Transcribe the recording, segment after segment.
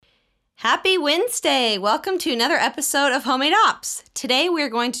Happy Wednesday! Welcome to another episode of Homemade Ops. Today we're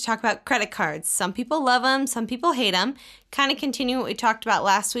going to talk about credit cards. Some people love them, some people hate them. Kind of continue what we talked about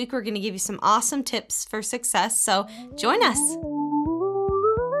last week. We're going to give you some awesome tips for success, so join us.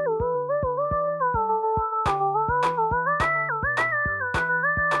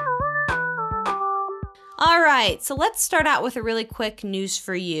 All right, so let's start out with a really quick news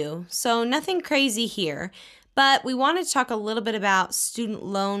for you. So nothing crazy here. But we wanted to talk a little bit about student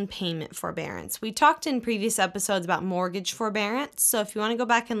loan payment forbearance. We talked in previous episodes about mortgage forbearance, so if you want to go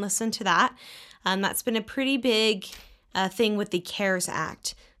back and listen to that, that's been a pretty big thing with the CARES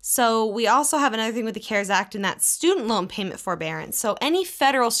Act. So we also have another thing with the CARES Act, and that's student loan payment forbearance. So any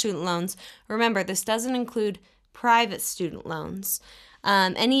federal student loans, remember this doesn't include private student loans.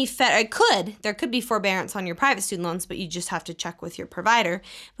 There could be forbearance on your private student loans, but you just have to check with your provider.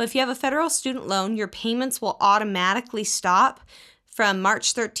 But if you have a federal student loan, your payments will automatically stop from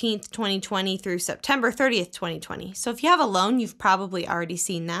March 13th, 2020 through September 30th, 2020. So if you have a loan, you've probably already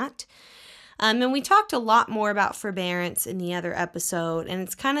seen that. And we talked a lot more about forbearance in the other episode, and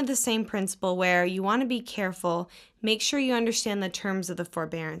it's kind of the same principle where you want to be careful. Make sure you understand the terms of the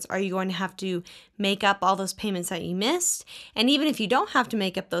forbearance. Are you going to have to make up all those payments that you missed? And even if you don't have to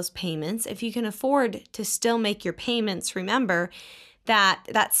make up those payments, if you can afford to still make your payments, remember that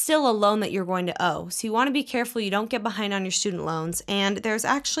that's still a loan that you're going to owe. So you want to be careful you don't get behind on your student loans. And there's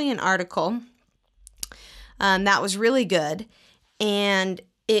actually an article that was really good. And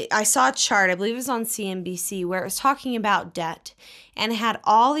I saw a chart, I believe it was on CNBC, where it was talking about debt. And it had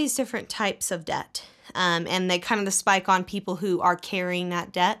all these different types of debt. And they kind of the spike on people who are carrying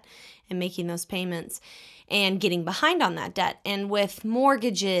that debt and making those payments and getting behind on that debt. And with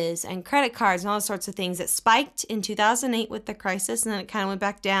mortgages and credit cards and all sorts of things, it spiked in 2008 with the crisis, and then it kind of went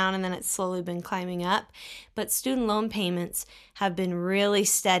back down, and then it's slowly been climbing up. But student loan payments have been really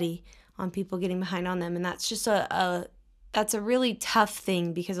steady on people getting behind on them, and that's just that's a really tough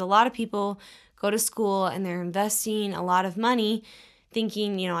thing because a lot of people go to school and they're investing a lot of money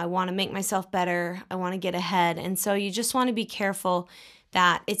thinking, I want to make myself better, I want to get ahead. And so you just want to be careful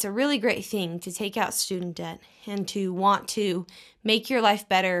that it's a really great thing to take out student debt and to want to make your life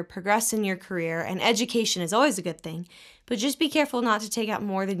better, progress in your career, and education is always a good thing. But just be careful not to take out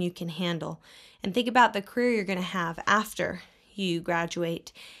more than you can handle. And think about the career you're going to have after you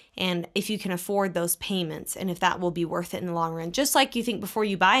graduate and if you can afford those payments and if that will be worth it in the long run. Just like you think before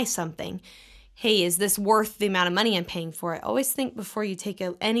you buy something, hey, is this worth the amount of money I'm paying for it? Always think before you take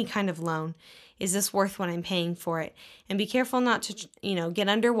any kind of loan, is this worth what I'm paying for it? And be careful not to, get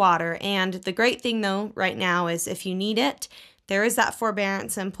underwater. And the great thing though right now is if you need it, there is that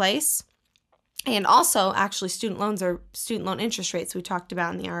forbearance in place. And also actually student loan interest rates we talked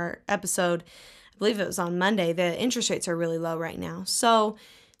about in our episode, I believe it was on Monday, the interest rates are really low right now. So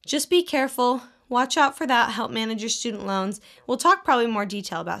just be careful. Watch out for that. Help manage your student loans. We'll talk probably more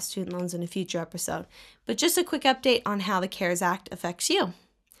detail about student loans in a future episode, but just a quick update on how the CARES Act affects you.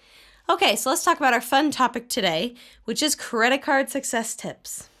 Okay, so let's talk about our fun topic today, which is credit card success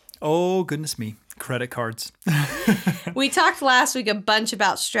tips. Oh, goodness me. Credit cards. We talked last week a bunch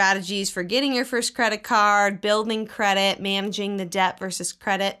about strategies for getting your first credit card, building credit, managing the debt versus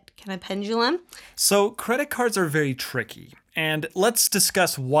credit kind of pendulum. So credit cards are very tricky. And let's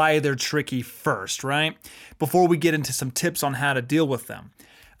discuss why they're tricky first, right? Before we get into some tips on how to deal with them.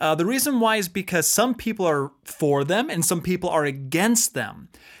 The reason why is because some people are for them and some people are against them.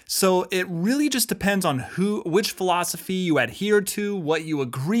 So it really just depends on which philosophy you adhere to, what you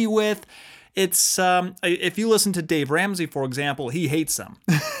agree with. It's if you listen to Dave Ramsey, for example, he hates them.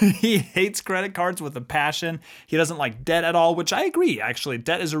 He hates credit cards with a passion. He doesn't like debt at all, which I agree, actually.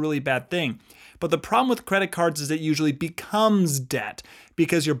 Debt is a really bad thing. But the problem with credit cards is it usually becomes debt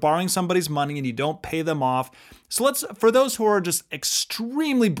because you're borrowing somebody's money and you don't pay them off. So for those who are just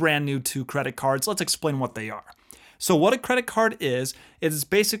extremely brand new to credit cards, let's explain what they are. So what a credit card is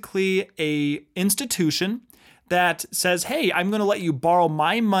basically a institution that says, hey, I'm going to let you borrow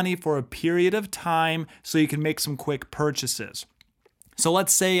my money for a period of time so you can make some quick purchases. So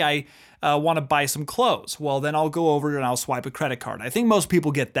let's say I want to buy some clothes. Well, then I'll go over and I'll swipe a credit card. I think most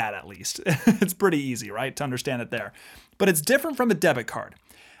people get that at least. It's pretty easy, right, to understand it there. But it's different from a debit card.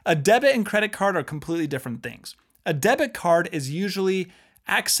 A debit and credit card are completely different things. A debit card is usually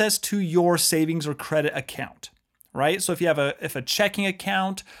access to your savings or credit account. Right? So if you have a checking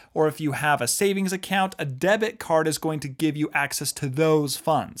account or if you have a savings account, a debit card is going to give you access to those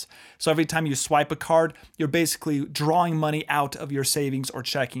funds. So every time you swipe a card, you're basically drawing money out of your savings or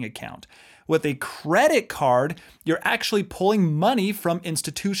checking account. With a credit card, you're actually pulling money from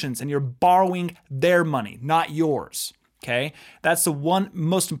institutions and you're borrowing their money, not yours. Okay, that's the one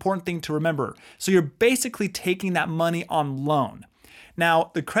most important thing to remember. So you're basically taking that money on loan.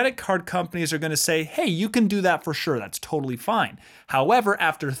 Now, the credit card companies are going to say, hey, you can do that for sure. That's totally fine. However,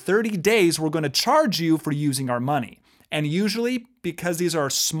 after 30 days, we're going to charge you for using our money. And usually, because these are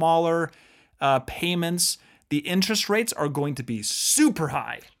smaller payments, the interest rates are going to be super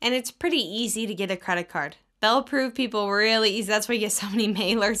high. And it's pretty easy to get a credit card. They'll approve people really easy. That's why you get so many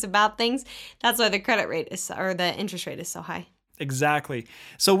mailers about things. That's why the credit rate or the interest rate is so high. Exactly.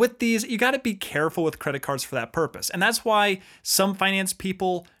 So with these, you got to be careful with credit cards for that purpose. And that's why some finance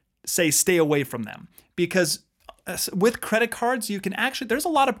people say stay away from them. Because with credit cards, you can actually, there's a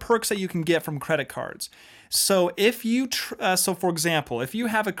lot of perks that you can get from credit cards. So if you, for example, if you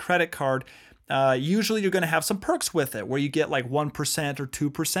have a credit card, usually you're going to have some perks with it where you get like 1% or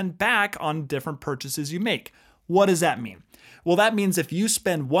 2% back on different purchases you make. What does that mean? Well, that means if you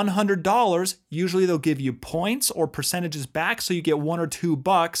spend $100, usually they'll give you points or percentages back. So you get $1 or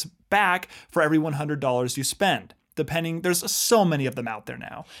 $2 back for every $100 you spend. Depending, there's so many of them out there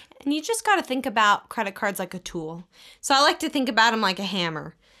now. And you just got to think about credit cards like a tool. So I like to think about them like a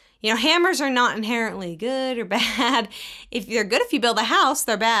hammer. You know, hammers are not inherently good or bad. If they're good if you build a house,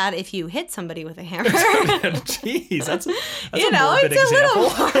 they're bad if you hit somebody with a hammer. Jeez, that's you a know, morbid it's example. a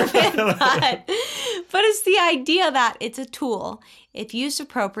little morbid, but it's the idea that it's a tool. If used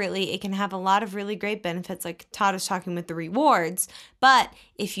appropriately, it can have a lot of really great benefits, like Todd was talking with the rewards. But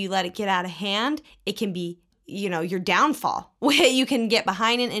if you let it get out of hand, it can be, you know, your downfall. You can get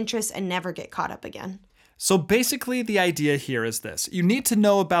behind in interest and never get caught up again. So basically the idea here is this. You need to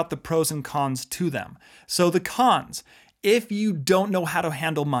know about the pros and cons to them. So the cons, if you don't know how to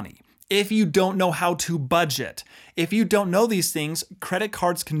handle money, if you don't know how to budget, if you don't know these things, credit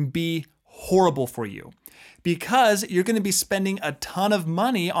cards can be horrible for you because you're going to be spending a ton of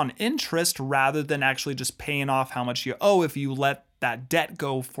money on interest rather than actually just paying off how much you owe if you let that debt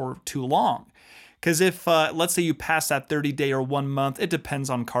go for too long. Because if, let's say you pass that 30-day or 1 month, it depends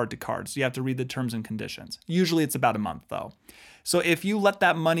on card to card. So you have to read the terms and conditions. Usually it's about a month though. So if you let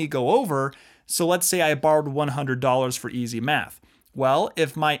that money go over, so let's say I borrowed $100 for easy math. Well,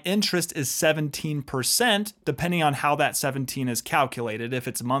 if my interest is 17%, depending on how that 17 is calculated, if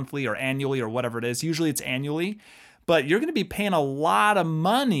it's monthly or annually or whatever it is, usually it's annually, but you're going to be paying a lot of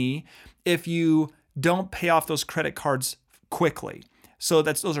money if you don't pay off those credit cards quickly. So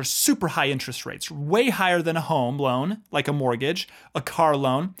those are super high interest rates, way higher than a home loan, like a mortgage, a car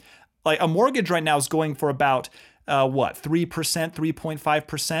loan. Like a mortgage right now is going for about, 3%,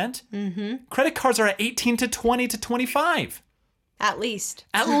 3.5%? Mm-hmm. Credit cards are at 18 to 20 to 25. At least.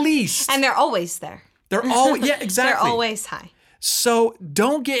 At least. And they're always there. They're always, yeah, exactly. They're always high. So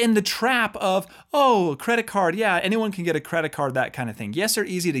don't get in the trap of, oh, credit card. Yeah, anyone can get a credit card, that kind of thing. Yes, they're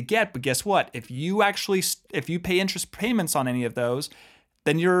easy to get, but guess what? If you pay interest payments on any of those,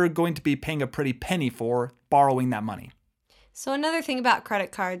 then you're going to be paying a pretty penny for borrowing that money. So another thing about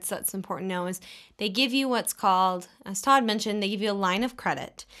credit cards that's important to know is they give you what's called, as Todd mentioned, they give you a line of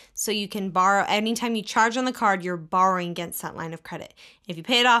credit. So you can borrow, anytime you charge on the card, you're borrowing against that line of credit. If you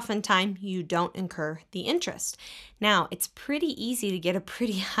pay it off in time, you don't incur the interest. Now, it's pretty easy to get a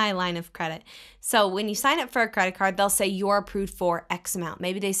pretty high line of credit. So when you sign up for a credit card, they'll say you're approved for X amount.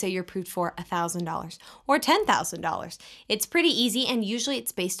 Maybe they say you're approved for $1,000 or $10,000. It's pretty easy, and usually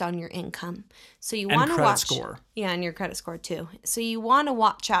it's based on your income. So you want to watch score. Yeah, and your credit score too. So you want to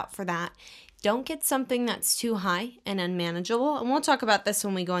watch out for that. Don't get something that's too high and unmanageable. And we'll talk about this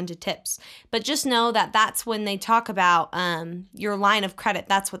when we go into tips. But just know that that's when they talk about your line of credit.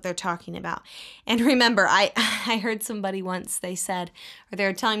 That's what they're talking about. And remember, I heard somebody once, they said, or they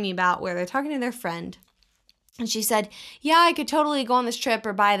were telling me about where they're talking to their friend. And she said, yeah, I could totally go on this trip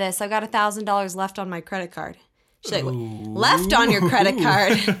or buy this. I've got $1,000 left on my credit card. She's like, left on your credit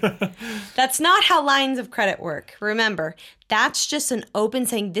card. That's not how lines of credit work. Remember, that's just an open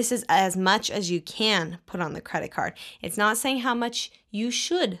saying this is as much as you can put on the credit card. It's not saying how much you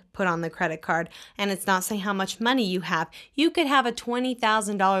should put on the credit card, and it's not saying how much money you have. You could have a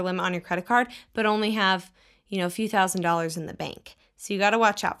 $20,000 limit on your credit card, but only have, a few $1,000s in the bank. So you got to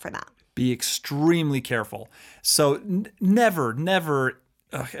watch out for that. Be extremely careful. So never.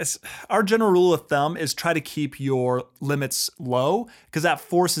 Our general rule of thumb is try to keep your limits low because that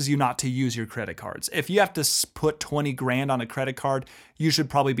forces you not to use your credit cards. If you have to put 20 grand on a credit card, you should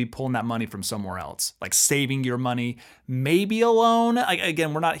probably be pulling that money from somewhere else, like saving your money, maybe a loan.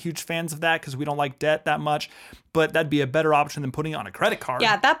 Again, we're not huge fans of that because we don't like debt that much, but that'd be a better option than putting it on a credit card.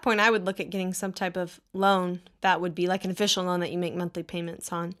 Yeah, at that point, I would look at getting some type of loan that would be like an official loan that you make monthly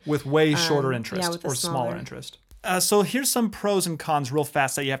payments on. With way shorter interest with or smaller interest. So here's some pros and cons real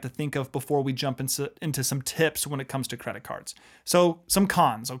fast that you have to think of before we jump into some tips when it comes to credit cards. So some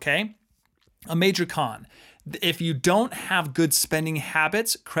cons, okay? A major con. If you don't have good spending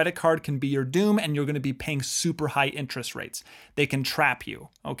habits, credit card can be your doom and you're going to be paying super high interest rates. They can trap you,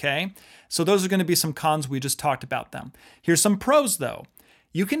 okay? So those are going to be some cons. We just talked about them. Here's some pros though.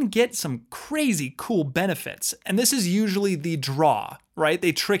 You can get some crazy cool benefits. And this is usually the draw, right?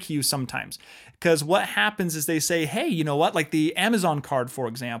 They trick you sometimes. Because what happens is they say, hey, you know what? Like the Amazon card, for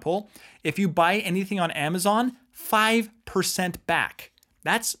example, if you buy anything on Amazon, 5% back.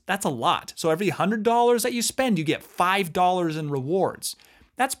 That's a lot. So every $100 that you spend, you get $5 in rewards.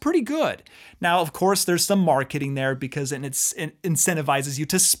 That's pretty good. Now, of course, there's some marketing there because it incentivizes you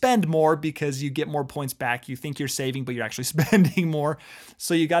to spend more because you get more points back. You think you're saving, but you're actually spending more.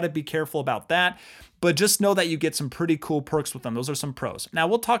 So you got to be careful about that. But just know that you get some pretty cool perks with them. Those are some pros. Now,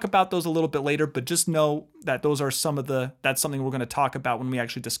 we'll talk about those a little bit later, but just know that that's something we're going to talk about when we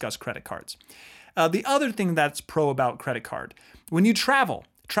actually discuss credit cards. The other thing that's pro about credit card, when you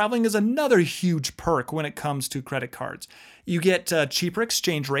traveling is another huge perk when it comes to credit cards. You get cheaper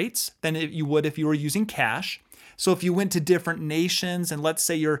exchange rates than you would if you were using cash. So if you went to different nations and let's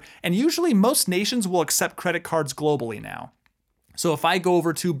say and usually most nations will accept credit cards globally now. So if I go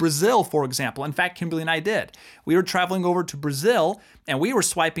over to Brazil, for example, in fact, Kimberly and I did. We were traveling over to Brazil and we were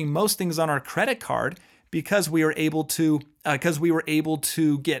swiping most things on our credit card because we were able to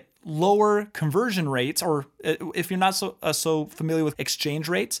get lower conversion rates, or if you're not so familiar with exchange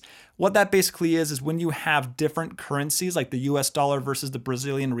rates, what that basically is when you have different currencies like the US dollar versus the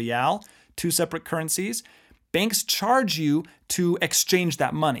Brazilian real, two separate currencies, banks charge you to exchange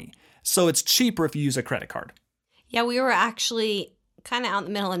that money. So it's cheaper if you use a credit card. Yeah, we were actually kind of out in the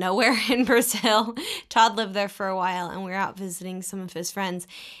middle of nowhere in Brazil. Todd lived there for a while and we were out visiting some of his friends,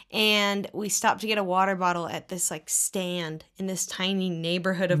 and we stopped to get a water bottle at this like stand in this tiny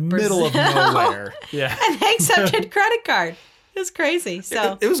neighborhood of Brazil. Middle of nowhere. Yeah. And they accepted credit card. It was crazy.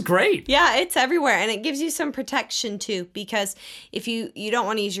 So it was great. Yeah, it's everywhere. And it gives you some protection too, because if you don't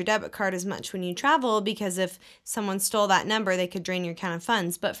want to use your debit card as much when you travel, because if someone stole that number, they could drain your account of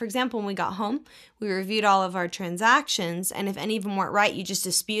funds. But for example, when we got home, we reviewed all of our transactions, and if any of them weren't right, you just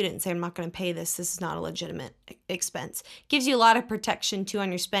dispute it and say, I'm not going to pay this. This is not a legitimate expense. Gives you a lot of protection too on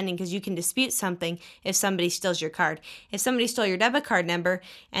your spending, because you can dispute something if somebody steals your card. If somebody stole your debit card number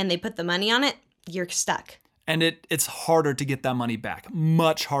and they put the money on it, you're stuck. And it's harder to get that money back.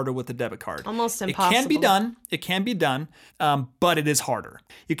 Much harder with the debit card. Almost impossible. It can be done, but it is harder.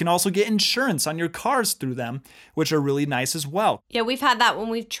 You can also get insurance on your cars through them, which are really nice as well. Yeah, we've had that when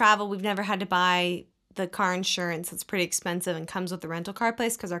we've traveled. We've never had to buy the car insurance. It's pretty expensive and comes with the rental car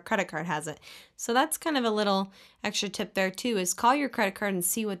place because our credit card has it. So that's kind of a little extra tip there too, is call your credit card and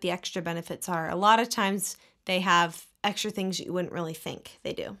see what the extra benefits are. A lot of times they have extra things you wouldn't really think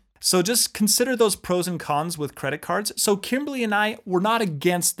they do. So just consider those pros and cons with credit cards. So Kimberly and I, we're not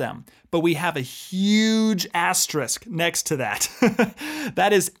against them, but we have a huge asterisk next to that.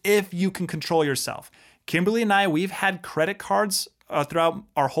 That is if you can control yourself. Kimberly and I, we've had credit cards throughout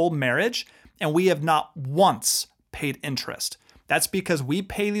our whole marriage, and we have not once paid interest. That's because we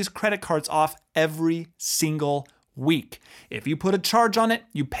pay these credit cards off every single week. If you put a charge on it,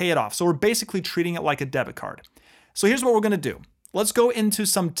 you pay it off. So we're basically treating it like a debit card. So here's what we're going to do. Let's go into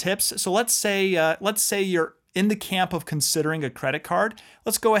some tips. So let's say you're in the camp of considering a credit card.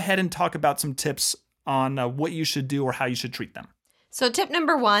 Let's go ahead and talk about some tips on what you should do or how you should treat them. So tip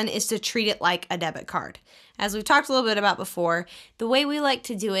number 1 is to treat it like a debit card. As we've talked a little bit about before, the way we like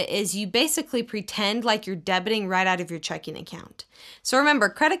to do it is you basically pretend like you're debiting right out of your checking account. So remember,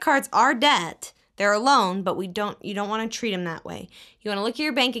 credit cards are debt. They're a loan, but you don't want to treat them that way. You want to look at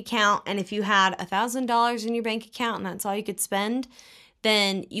your bank account, and if you had $1,000 in your bank account and that's all you could spend,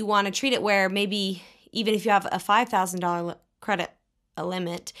 then you want to treat it where maybe even if you have a $5,000 credit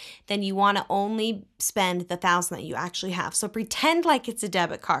limit, then you want to only spend the $1,000 that you actually have. So pretend like it's a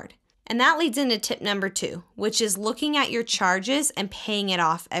debit card. And that leads into tip number 2, which is looking at your charges and paying it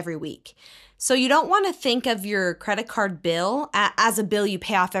off every week. So you don't want to think of your credit card bill as a bill you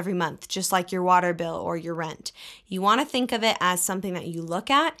pay off every month, just like your water bill or your rent. You want to think of it as something that you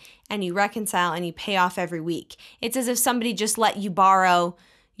look at and you reconcile and you pay off every week. It's as if somebody just let you borrow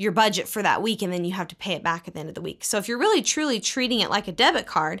your budget for that week and then you have to pay it back at the end of the week. So if you're really truly treating it like a debit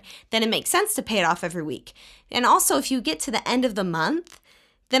card, then it makes sense to pay it off every week. And also if you get to the end of the month,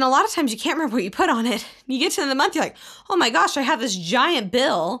 then a lot of times you can't remember what you put on it. You get to the end of the month, you're like, oh my gosh, I have this giant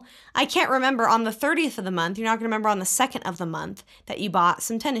bill. I can't remember on the 30th of the month. You're not going to remember on the 2nd of the month that you bought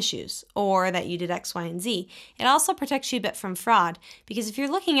some tennis shoes or that you did X, Y, and Z. It also protects you a bit from fraud because if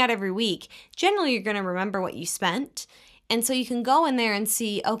you're looking at every week, generally you're going to remember what you spent. And so you can go in there and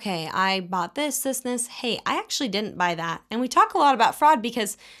see, okay, I bought this. Hey, I actually didn't buy that. And we talk a lot about fraud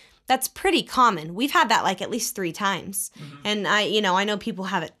because that's pretty common. We've had that like at least 3 times. And I know people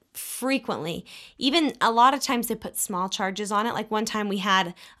have it frequently. Even a lot of times they put small charges on it. Like one time we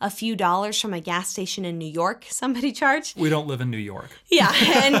had a few dollars from a gas station in New York somebody charged. We don't live in New York. Yeah.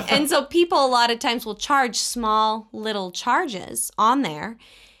 And so people a lot of times will charge small little charges on there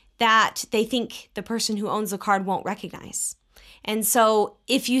that they think the person who owns the card won't recognize. And so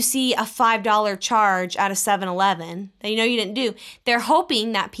if you see a $5 charge at a 7-Eleven that you know you didn't do, they're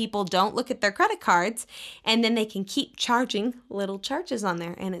hoping that people don't look at their credit cards and then they can keep charging little charges on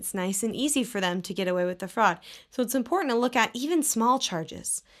there. And it's nice and easy for them to get away with the fraud. So it's important to look at even small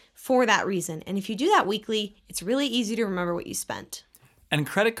charges for that reason. And if you do that weekly, it's really easy to remember what you spent. And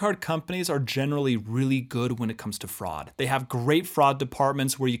credit card companies are generally really good when it comes to fraud. They have great fraud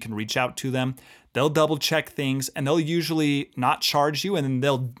departments where you can reach out to them. They'll double check things and they'll usually not charge you and then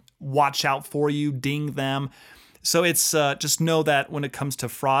they'll watch out for you, ding them. So it's just know that when it comes to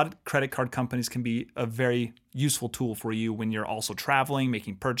fraud, credit card companies can be a very useful tool for you when you're also traveling,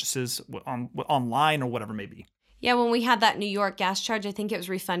 making purchases online or whatever it may be. Yeah, when we had that New York gas charge, I think it was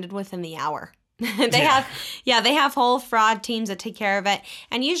refunded within the hour. They have whole fraud teams that take care of it.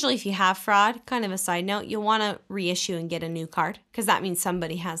 And usually if you have fraud, kind of a side note, you'll want to reissue and get a new card because that means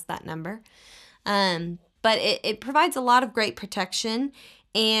somebody has that number. But it provides a lot of great protection,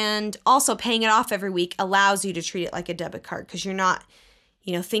 and also paying it off every week allows you to treat it like a debit card because you're not,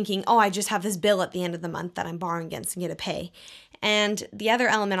 thinking, oh, I just have this bill at the end of the month that I'm borrowing against and get to pay. And the other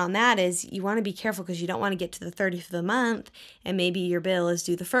element on that is you want to be careful because you don't want to get to the 30th of the month and maybe your bill is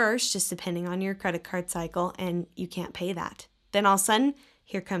due the 1st, just depending on your credit card cycle, and you can't pay that. Then all of a sudden,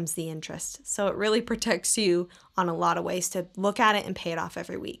 here comes the interest. So it really protects you on a lot of ways to look at it and pay it off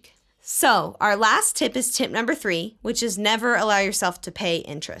every week. So our last tip is tip number 3, which is never allow yourself to pay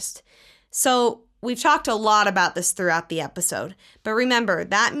interest. So we've talked a lot about this throughout the episode, but remember,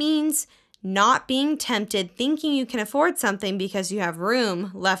 that means not being tempted, thinking you can afford something because you have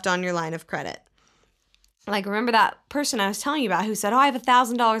room left on your line of credit. Like, remember that person I was telling you about who said, oh, I have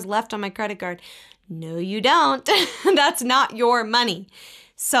 $1,000 left on my credit card. No, you don't. That's not your money.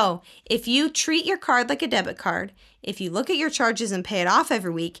 So if you treat your card like a debit card, if you look at your charges and pay it off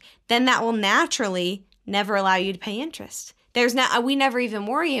every week, then that will naturally never allow you to pay interest. We never even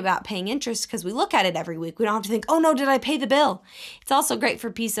worry about paying interest because we look at it every week. We don't have to think, oh no, did I pay the bill? It's also great for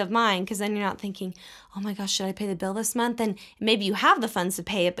peace of mind because then you're not thinking, oh my gosh, should I pay the bill this month? And maybe you have the funds to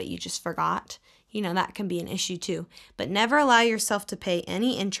pay it, but you just forgot. That can be an issue too. But never allow yourself to pay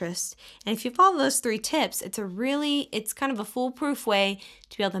any interest. And if you follow those 3 tips, it's kind of a foolproof way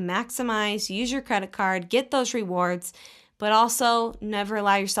to be able to maximize, use your credit card, get those rewards, but also never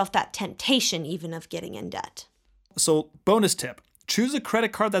allow yourself that temptation even of getting in debt. So bonus tip, choose a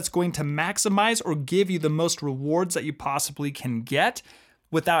credit card that's going to maximize or give you the most rewards that you possibly can get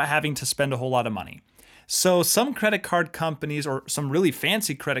without having to spend a whole lot of money. So some credit card companies or some really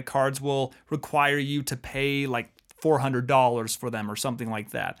fancy credit cards will require you to pay like $400 for them or something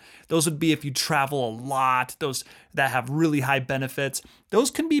like that. Those would be if you travel a lot, those that have really high benefits.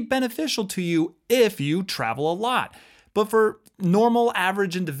 Those can be beneficial to you if you travel a lot. But for normal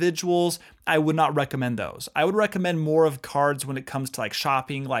average individuals, I would not recommend those. I would recommend more of cards when it comes to like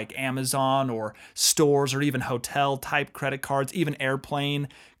shopping, like Amazon or stores or even hotel type credit cards, even airplane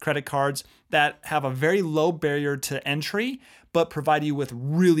credit cards that have a very low barrier to entry, but provide you with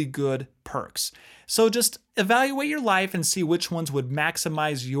really good perks. So just evaluate your life and see which ones would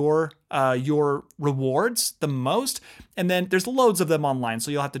maximize your rewards the most. And then there's loads of them online, so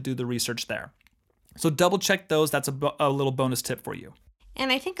you'll have to do the research there. So double check those. That's a little bonus tip for you.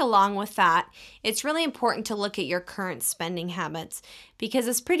 And I think along with that, it's really important to look at your current spending habits because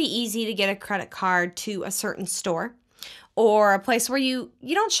it's pretty easy to get a credit card to a certain store or a place where you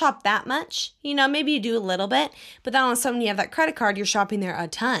don't shop that much. Maybe you do a little bit, but then all of a sudden you have that credit card, you're shopping there a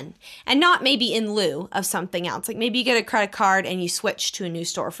ton. And not maybe in lieu of something else. Like maybe you get a credit card and you switch to a new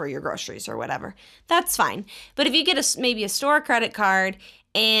store for your groceries or whatever. That's fine. But if you get maybe a store credit card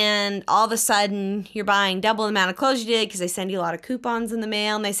and all of a sudden you're buying double the amount of clothes you did because they send you a lot of coupons in the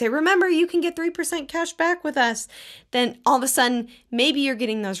mail and they say, remember, you can get 3% cash back with us. Then all of a sudden, maybe you're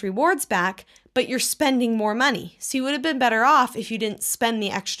getting those rewards back, but you're spending more money. So you would have been better off if you didn't spend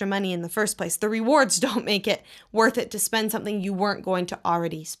the extra money in the first place. The rewards don't make it worth it to spend something you weren't going to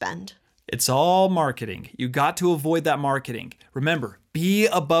already spend. It's all marketing. You got to avoid that marketing. Remember, be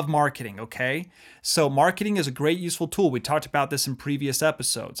above marketing, okay? So marketing is a great useful tool. We talked about this in previous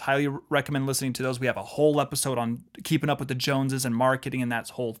episodes. Highly recommend listening to those. We have a whole episode on keeping up with the Joneses and marketing and that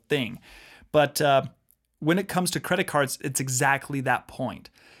whole thing. But when it comes to credit cards, it's exactly that point.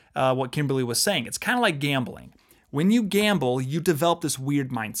 What Kimberly was saying. It's kind of like gambling. When you gamble, you develop this weird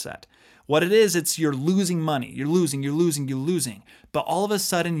mindset. What it is, it's you're losing money. You're losing. But all of a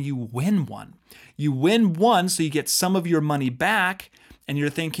sudden, you win one. You win one, so you get some of your money back, and you're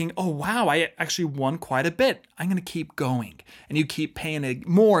thinking, oh, wow, I actually won quite a bit. I'm going to keep going. And you keep paying it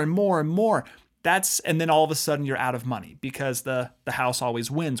more and more and more. And then all of a sudden, you're out of money because the house always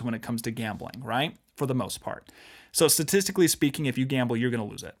wins when it comes to gambling, right? For the most part. So statistically speaking, if you gamble, you're going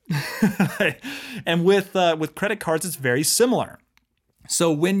to lose it. And with credit cards, it's very similar.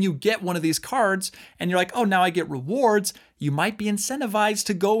 So when you get one of these cards and you're like, oh, now I get rewards, you might be incentivized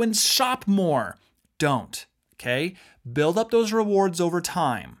to go and shop more. Don't, okay? Build up those rewards over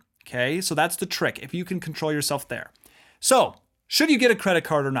time, okay? So that's the trick, if you can control yourself there. So should you get a credit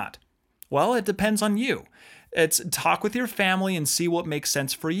card or not? Well, it depends on you. It's talk with your family and see what makes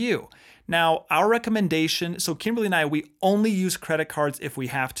sense for you. Now, our recommendation, so Kimberly and I, we only use credit cards if we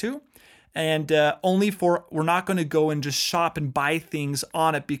have to. And we're not going to go and just shop and buy things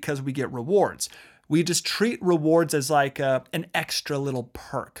on it because we get rewards. We just treat rewards as like an extra little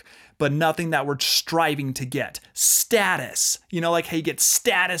perk, but nothing that we're striving to get. Status, like how you get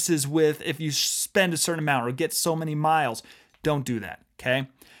statuses with if you spend a certain amount or get so many miles. Don't do that, okay?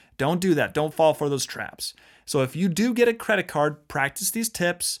 Don't do that. Don't fall for those traps. So if you do get a credit card, practice these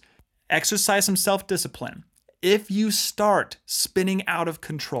tips, exercise some self-discipline. If you start spinning out of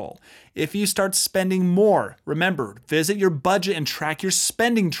control, if you start spending more, remember, visit your budget and track your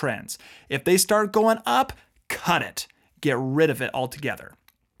spending trends. If they start going up, cut it. Get rid of it altogether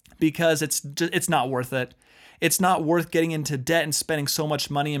because it's not worth it. It's not worth getting into debt and spending so much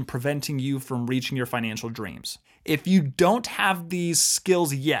money and preventing you from reaching your financial dreams. If you don't have these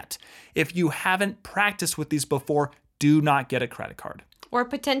skills yet, if you haven't practiced with these before, do not get a credit card. Or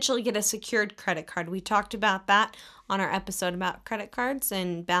potentially get a secured credit card. We talked about that on our episode about credit cards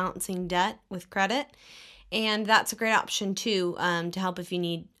and balancing debt with credit. And that's a great option too, to help if you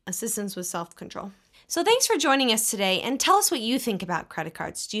need assistance with self-control. So thanks for joining us today, and tell us what you think about credit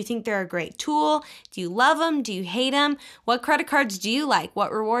cards. Do you think they're a great tool? Do you love them? Do you hate them? What credit cards do you like?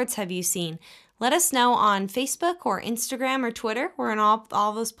 What rewards have you seen? Let us know on Facebook or Instagram or Twitter. We're in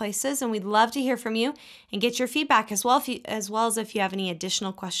all those places, and we'd love to hear from you and get your feedback as well as if you have any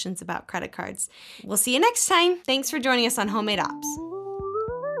additional questions about credit cards. We'll see you next time. Thanks for joining us on Homemade Ops.